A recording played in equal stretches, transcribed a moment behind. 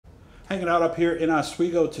Hanging out up here in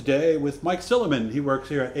Oswego today with Mike Silliman. He works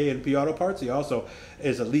here at A&P Auto Parts. He also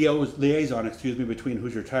is a liaison, between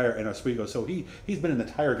Hoosier Tire and Oswego. So he's been in the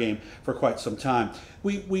tire game for quite some time.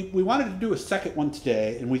 We wanted to do a second one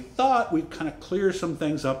today, and we thought we'd kind of clear some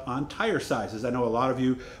things up on tire sizes. I know a lot of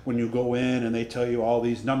you, when you go in and they tell you all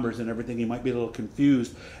these numbers and everything, you might be a little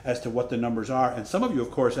confused as to what the numbers are. And some of you,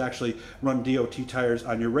 of course, actually run DOT tires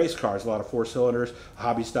on your race cars. A lot of 4-cylinders,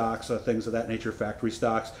 hobby stocks, things of that nature, factory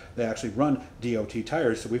stocks. They actually run DOT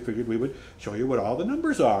tires, so we figured we would show you what all the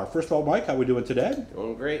numbers are. First of all, Mike, how we doing today?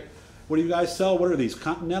 Doing great. What do you guys sell? What are these?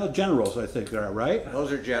 Continental Generals, I think they are, right?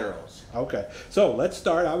 Those are Generals. Okay, so let's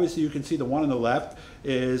start. Obviously, you can see the one on the left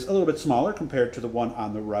is a little bit smaller compared to the one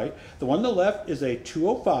on the right. The one on the left is a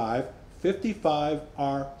 205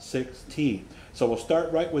 55R16. So we'll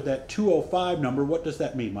start right with that 205 number. What does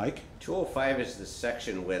that mean, Mike? 205 is the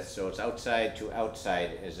section width, so it's outside to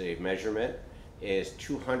outside as a measurement, is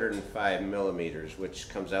 205 millimeters, which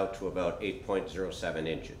comes out to about 8.07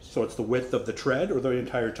 inches. So it's the width of the tread or the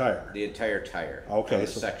entire tire? The entire tire. Okay. The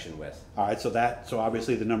section width. All right, so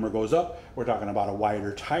obviously the number goes up. We're talking about a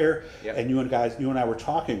wider tire. Yep. And you and I were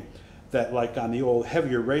talking that, like on the old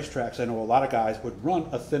heavier racetracks, I know a lot of guys would run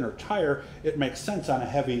a thinner tire. It makes sense on a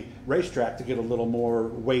heavy racetrack to get a little more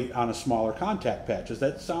weight on a smaller contact patch. Does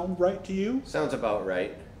that sound right to you? Sounds about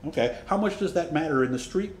right. Okay. How much does that matter in the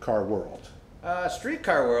street car world?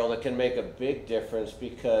 Streetcar world, it can make a big difference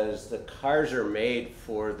because the cars are made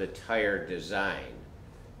for the tire design.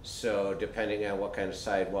 So depending on what kind of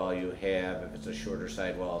sidewall you have, if it's a shorter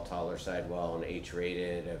sidewall, a taller sidewall, an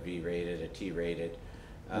H-rated, a V-rated, a T-rated.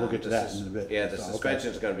 We'll get to that in a bit. Yeah, the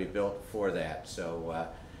suspension is going to be built for that. So,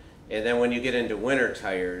 and then when you get into winter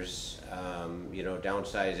tires,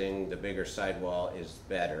 downsizing the bigger sidewall is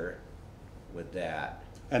better with that.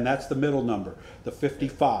 And that's the middle number, the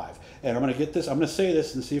 55. And I'm going to say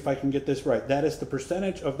this and see if I can get this right. That is the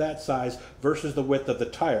percentage of that size versus the width of the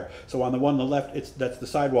tire. So on the one on the left, that's the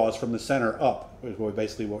sidewall is from the center up, is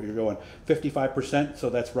basically what you're going. 55%, so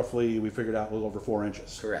that's roughly, we figured out, a little over 4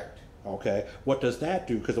 inches. Correct. Okay, what does that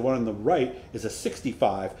do? Because the one on the right is a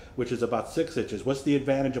 65, which is about 6 inches. What's the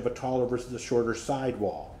advantage of a taller versus a shorter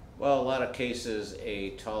sidewall? Well, a lot of cases,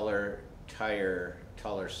 a taller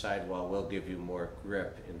sidewall will give you more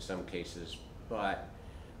grip in some cases, but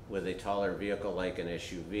with a taller vehicle like an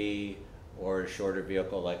SUV or a shorter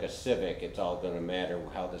vehicle like a Civic, it's all going to matter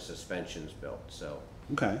how the suspension's built. So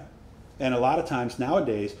okay, and a lot of times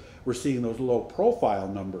nowadays we're seeing those low profile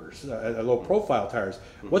numbers, low profile tires.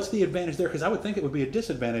 What's the advantage there? Because I would think it would be a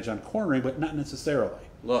disadvantage on cornering, but not necessarily.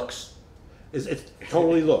 Looks. It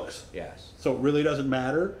totally looks. Yes. So it really doesn't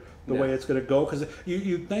matter the way it's going to go, because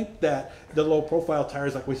you think that the low profile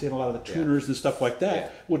tires, like we see in a lot of the tuners and stuff like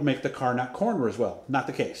that, would make the car not corner as well. Not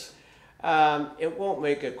the case. It won't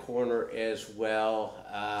make a corner as well.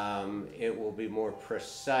 It will be more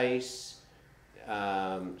precise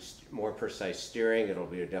steering. It'll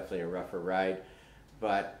be definitely a rougher ride,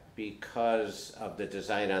 but because of the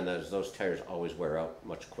design on those tires always wear out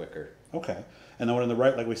much quicker. Okay, and the one on the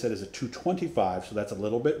right, like we said, is a 225, so that's a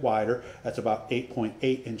little bit wider. That's about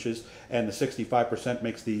 8.8 inches, and the 65%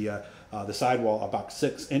 makes the sidewall about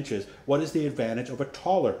 6 inches. What is the advantage of a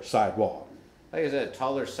taller sidewall? Like I said, a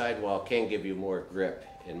taller sidewall can give you more grip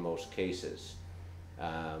in most cases,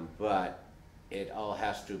 but it all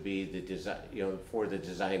has to be the design, for the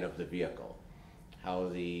design of the vehicle, how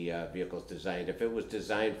the vehicle's designed. If it was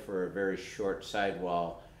designed for a very short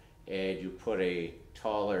sidewall and you put a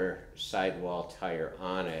taller sidewall tire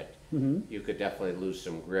on it, you could definitely lose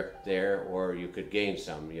some grip there, or you could gain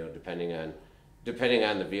some, depending on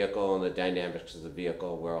the vehicle and the dynamics of the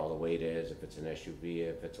vehicle, where all the weight is, if it's an SUV,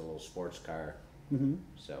 if it's a little sports car.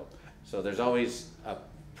 So there's always a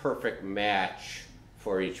perfect match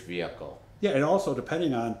for each vehicle. Yeah, and also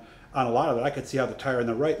depending on a lot of it, I could see how the tire on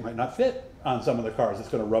the right might not fit on some of the cars. It's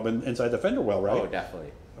going to rub inside the fender well, right? Oh,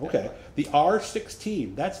 definitely. Okay. The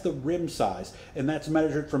R16, that's the rim size, and that's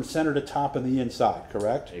measured from center to top and the inside,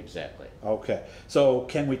 correct? Exactly. Okay. So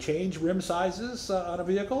can we change rim sizes on a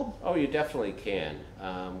vehicle? Oh, you definitely can.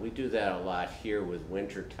 We do that a lot here with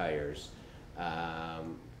winter tires.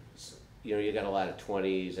 You got a lot of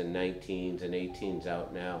 20s and 19s and 18s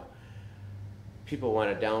out now. People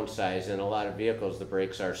want to downsize. In a lot of vehicles, the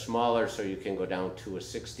brakes are smaller, so you can go down to a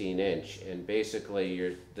 16-inch, and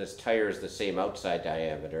basically this tire is the same outside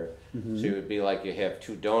diameter. So it would be like you have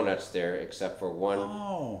two donuts there, except for one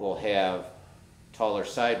will have taller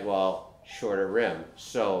sidewall, shorter rim.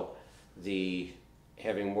 So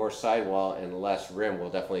having more sidewall and less rim will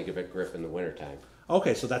definitely give it grip in the wintertime.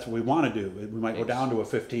 Okay, so that's what we want to do. We might go down to a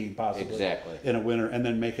 15 possibly Exactly. in a winter, and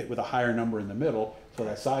then make it with a higher number in the middle, so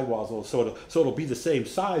that sidewalls will so it'll be the same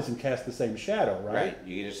size and cast the same shadow, right? Right.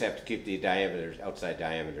 You just have to keep the diameters, outside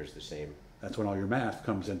diameters, the same. That's when all your math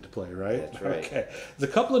comes into play, right? That's right. Okay. There's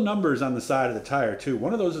a couple of numbers on the side of the tire too.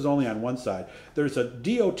 One of those is only on one side. There's a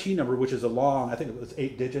DOT number, which is a long, I think it was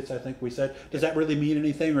 8 digits, I think we said. Does that really mean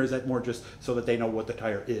anything, or is that more just so that they know what the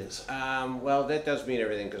tire is? Well, that does mean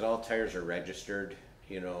everything because all tires are registered,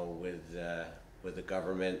 with the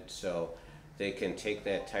government, so they can take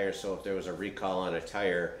that tire. So if there was a recall on a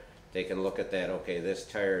tire, they can look at that. Okay, this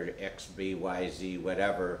tire XBYZ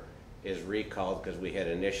whatever is recalled because we had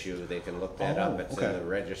an issue. They can look that up. It's in the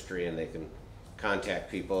registry, and they can contact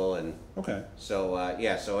people. And so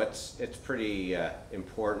so it's pretty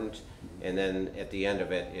important. And then at the end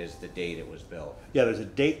of it is the date it was built. Yeah, there's a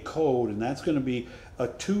date code, and that's going to be a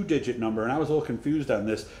 2-digit number. And I was a little confused on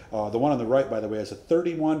this. The one on the right, by the way, is a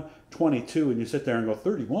 3122, and you sit there and go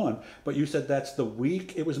 31, but you said that's the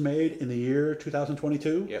week it was made in the year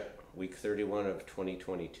 2022. Yep, week 31 of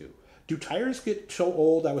 2022. Do tires get so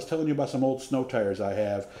old? I was telling you about some old snow tires I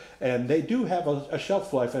have, and they do have a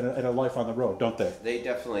shelf life and a life on the road, don't they? They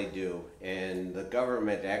definitely do. And the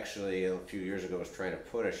government actually a few years ago was trying to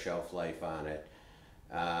put a shelf life on it.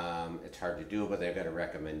 It's hard to do, but they've got a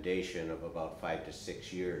recommendation of about 5 to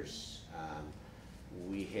 6 years.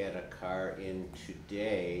 We had a car in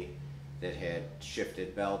today that had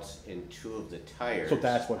shifted belts in 2 of the tires. So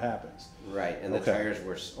that's what happens. Right, and the tires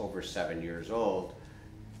were over 7 years old.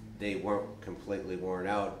 They weren't completely worn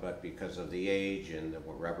out, but because of the age and the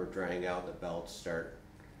rubber drying out, the belts start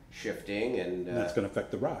shifting, and that's going to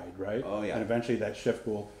affect the ride, right? Oh yeah. And eventually that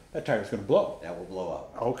tire's going to blow. That will blow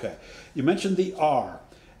up. Okay. You mentioned the R,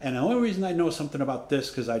 and the only reason I know something about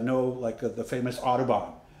this because I know like the famous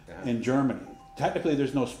Autobahn in Germany. Technically,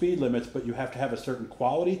 there's no speed limits, but you have to have a certain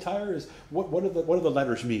quality tire. What do the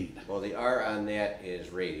letters mean? Well, the R on that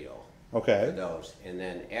is radial. Okay. For those, and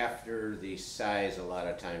then after the size, a lot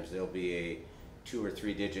of times there'll be a 2 or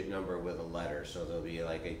 3 digit number with a letter. So there'll be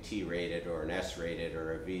like a T rated or an S rated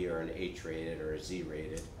or a V or an H rated or a Z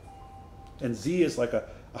rated. And Z is like a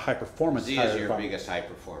high performance tire. Z is your biggest high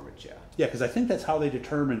performance, yeah. Yeah, because I think that's how they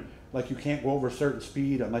determine, like you can't go over a certain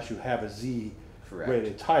speed unless you have a Z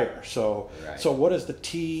rated tire. So so what is the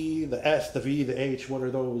T, the S, the V, the H? What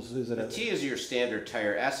are those? Is it the T is your standard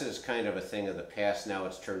tire. S is kind of a thing of the past. Now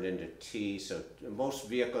it's turned into T. So most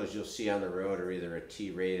vehicles you'll see on the road are either a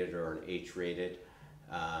T rated or an H rated.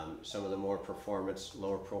 Some of the more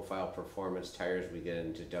lower profile performance tires, we get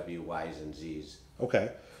into W, Ys, and Zs.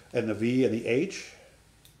 Okay. And the V and the H?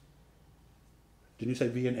 Didn't you say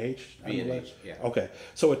V and H? V and H, yeah. Okay.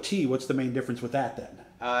 So a T, what's the main difference with that then?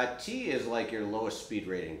 T is like your lowest speed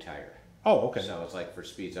rating tire. Oh, okay. So it's like for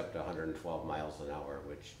speeds up to 112 miles an hour,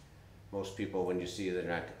 which most people, when you see, they're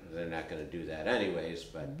not going to do that anyways.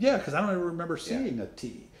 But yeah, because I don't even remember seeing a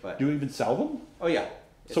T. But do you even sell them? Oh yeah.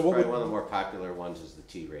 It's so probably one of the more popular ones is the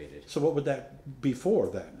T rated. So what would that be for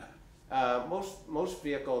then? Most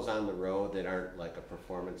vehicles on the road that aren't like a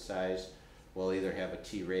performance size will either have a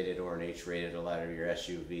T rated or an H rated. A lot of your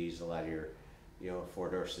SUVs, a lot of your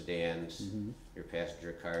 4-door sedans, your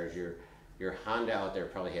passenger cars, your Honda out there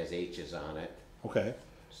probably has H's on it. Okay.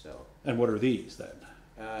 So. And what are these then?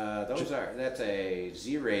 That's a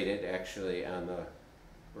Z rated actually on the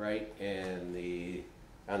right, and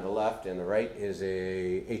on the left, and the right is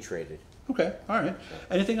a H rated. Okay, all right.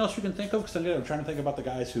 Anything else you can think of? Because I'm trying to think about the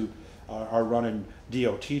guys who are running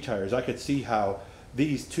DOT tires. I could see how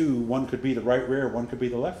these two, one could be the right rear, one could be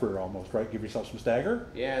the left rear almost, right? Give yourself some stagger?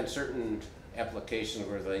 Yeah, in certain applications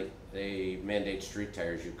where they mandate street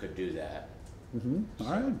tires, you could do that.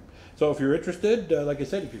 All right. So if you're interested, like I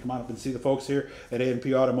said, if you come on up and see the folks here at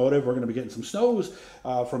A&P Automotive, we're going to be getting some snows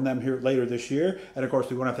from them here later this year. And of course,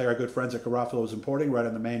 we want to thank our good friends at Garofalo's Importing, right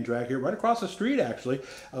on the main drag here, right across the street actually.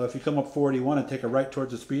 If you come up 41 and take a right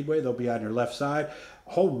towards the Speedway, they'll be on your left side.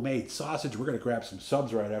 Homemade sausage. We're going to grab some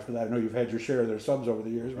subs right after that. I know you've had your share of their subs over the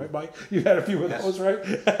years, right, Mike? You've had a few of those, right?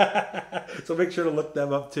 So make sure to look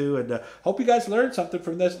them up too. And hope you guys learned something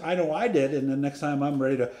from this. I know I did. And the next time I'm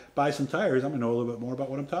ready to buy some tires, I'm going to know a little bit more about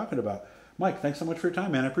what I'm talking about. Mike, thanks so much for your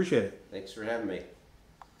time, man. I appreciate it. Thanks for having me.